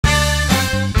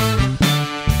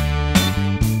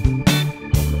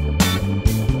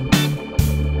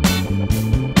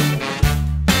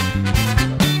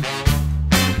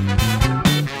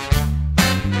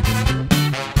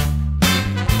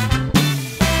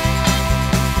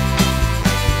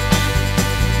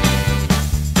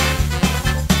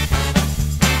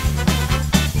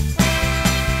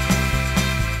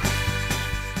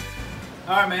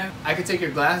could take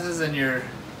your glasses and your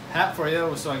hat for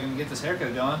you so I can get this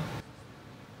haircut going.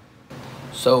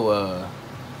 So,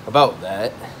 about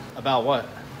that. About what?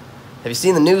 Have you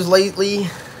seen the news lately?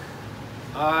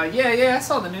 Yeah, I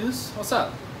saw the news. What's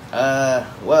up?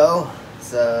 Well,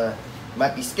 it's,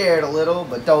 might be scared a little,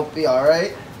 but don't be,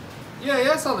 alright?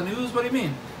 Yeah, I saw the news. What do you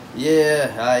mean?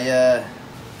 Yeah,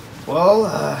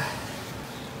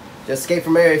 just escaped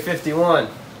from Area 51.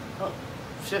 Oh,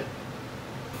 shit.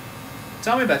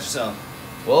 Tell me about yourself.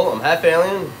 Well, I'm half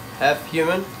alien, half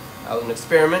human. I was an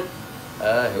experiment.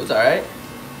 It was alright.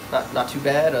 Not too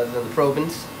bad, other than the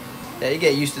probings. Yeah, you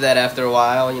get used to that after a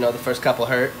while, you know, the first couple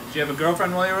hurt. Did you have a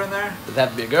girlfriend while you were in there? Does it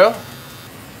have to be a girl?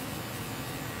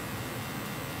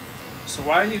 So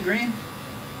why are you green?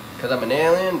 Because I'm an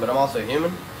alien, but I'm also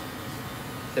human.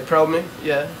 They probed me,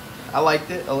 yeah. I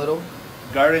liked it a little.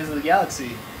 Guardians of the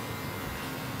Galaxy.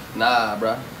 Nah,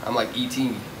 bruh. I'm like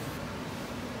E.T.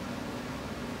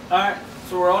 Alright,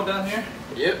 so we're all done here?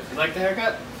 Yep. You like the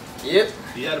haircut? Yep.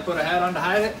 You had to put a hat on to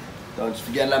hide it? Don't you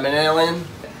forget I'm an alien.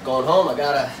 Going home, I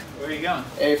gotta... Where are you going?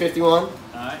 Area 51.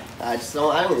 Alright. I just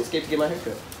don't... I only escaped to get my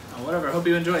haircut. Whatever, hope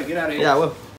you enjoy it. Get out of here. Yeah, I will.